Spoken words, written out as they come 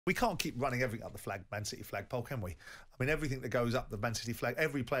We can't keep running everything up the Man City flagpole, can we? I mean, everything that goes up the Man City flag,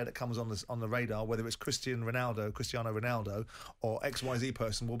 every player that comes on the radar, whether it's Cristiano Ronaldo, or XYZ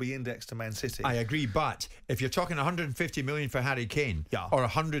person, will be indexed to Man City. I agree, but if you're talking 150 million for Harry Kane, or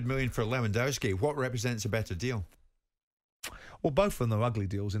 100 million for Lewandowski, what represents a better deal? Well, both of them are ugly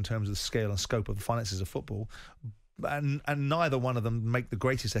deals in terms of the scale and scope of the finances of football. And neither one of them make the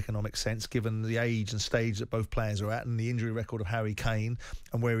greatest economic sense given the age and stage that both players are at and the injury record of Harry Kane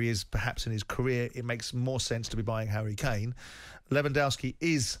and where he is perhaps in his career. It makes more sense to be buying Harry Kane. Lewandowski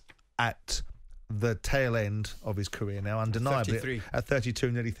is at the tail end of his career now, undeniably. At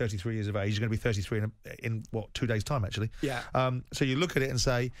 32, nearly 33 years of age. He's going to be 33 in 2 days' time, actually. Yeah. So you look at it and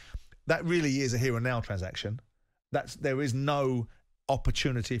say, that really is a here and now transaction. There is no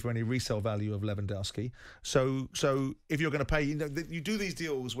opportunity for any resale value of Lewandowski. So if you're going to pay, you do these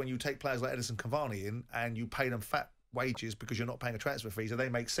deals when you take players like Edinson Cavani in and you pay them fat wages because you're not paying a transfer fee, so they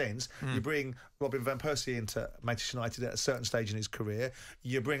make sense. You bring Robin van Persie into Manchester United at a certain stage in his career.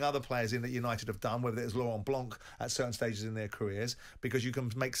 You bring other players in that United have done, whether it's Laurent Blanc at certain stages in their careers, because you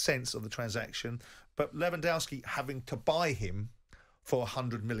can make sense of the transaction. But Lewandowski, having to buy him for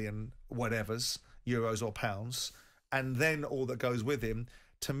 100 million whatevers, euros or pounds, and then all that goes with him,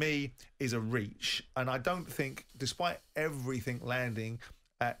 to me, is a reach. And I don't think, despite everything landing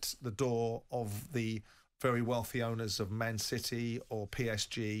at the door of the very wealthy owners of Man City or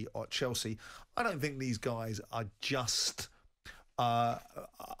PSG or Chelsea, I don't think these guys are just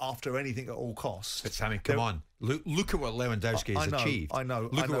after anything at all costs. But Sammy, come on. Look at what Lewandowski has achieved. I know.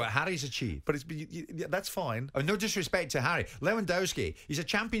 Look at what Harry's achieved. But that's fine. Oh, no disrespect to Harry. Lewandowski, he's a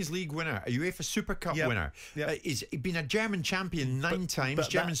Champions League winner, a UEFA Super Cup winner. He's been a German champion 9 times,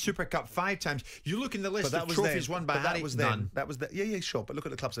 German Super Cup 5 times. You look in the list of trophies won by Harry. That was yeah, sure. But look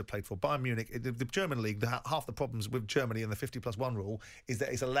at the clubs they've played for. Bayern Munich, the German league, half the problems with Germany and the 50+1 rule is that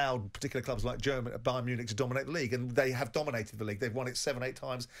it's allowed particular clubs like Bayern Munich to dominate the league, and they have dominated the league. They've won it 7-8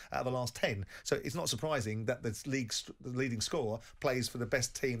 times out of the last 10. So it's not surprising that the leading scorer plays for the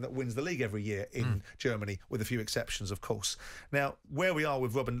best team that wins the league every year in Germany, with a few exceptions, of course. Now, where we are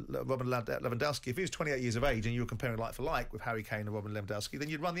with Robin Lewandowski, if he was 28 years of age and you were comparing like for like with Harry Kane and Robin Lewandowski, then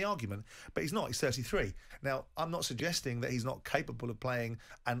you'd run the argument. But he's not. He's 33. Now, I'm not suggesting that he's not capable of playing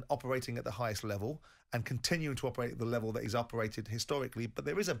and operating at the highest level and continuing to operate at the level that he's operated historically, but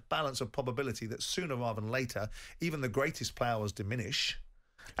there is a balance of probability that sooner rather than later, even the greatest powers diminish.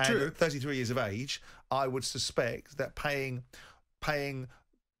 And True. at 33 years of age, I would suspect that paying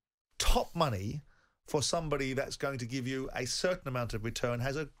top money for somebody that's going to give you a certain amount of return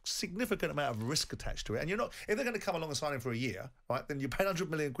has a significant amount of risk attached to it. And you're not, if they're going to come along and sign him for a year, right, then you pay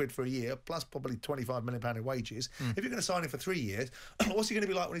 100 million quid for a year, plus probably 25 million pound in wages. If you're going to sign him for 3 years, what's he going to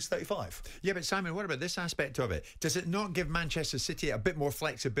be like when he's 35? Yeah, but Simon, what about this aspect of it? Does it not give Manchester City a bit more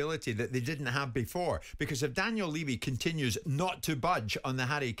flexibility that they didn't have before? Because if Daniel Levy continues not to budge on the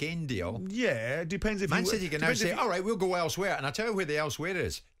Harry Kane deal, yeah, it depends if Man City can now say, all right, we'll go elsewhere. And I'll tell you where the elsewhere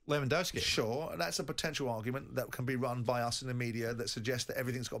is. Lewandowski. Sure, that's a potential argument that can be run by us in the media that suggests that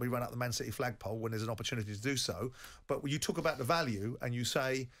everything's got to be run up the Man City flagpole when there's an opportunity to do so. But when you talk about the value and you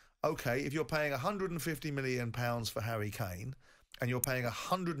say, OK, if you're paying £150 million for Harry Kane and you're paying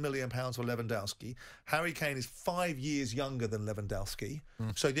 £100 million for Lewandowski, Harry Kane is 5 years younger than Lewandowski.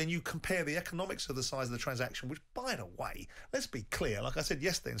 So then you compare the economics of the size of the transaction, which, by the way, let's be clear, like I said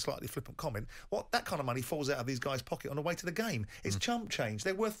yesterday in a slightly flippant comment, that kind of money falls out of these guys' pocket on the way to the game. It's chump change.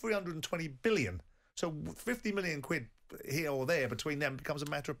 They're worth 320 billion. So 50 million quid here or there between them becomes a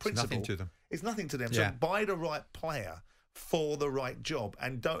matter of principle. It's nothing to them. It's nothing to them. Yeah. So buy the right player for the right job,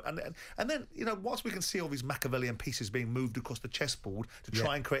 and then whilst we can see all these Machiavellian pieces being moved across the chessboard to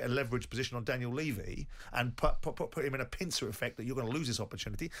try and create a leverage position on Daniel Levy and put him in a pincer effect that you're going to lose this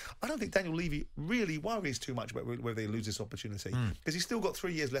opportunity, I don't think Daniel Levy really worries too much about whether they lose this opportunity, because he's still got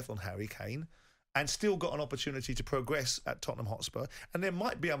 3 years left on Harry Kane and still got an opportunity to progress at Tottenham Hotspur, and there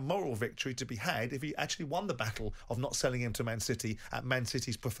might be a moral victory to be had if he actually won the battle of not selling him to Man City at Man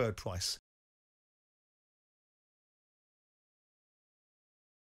City's preferred price.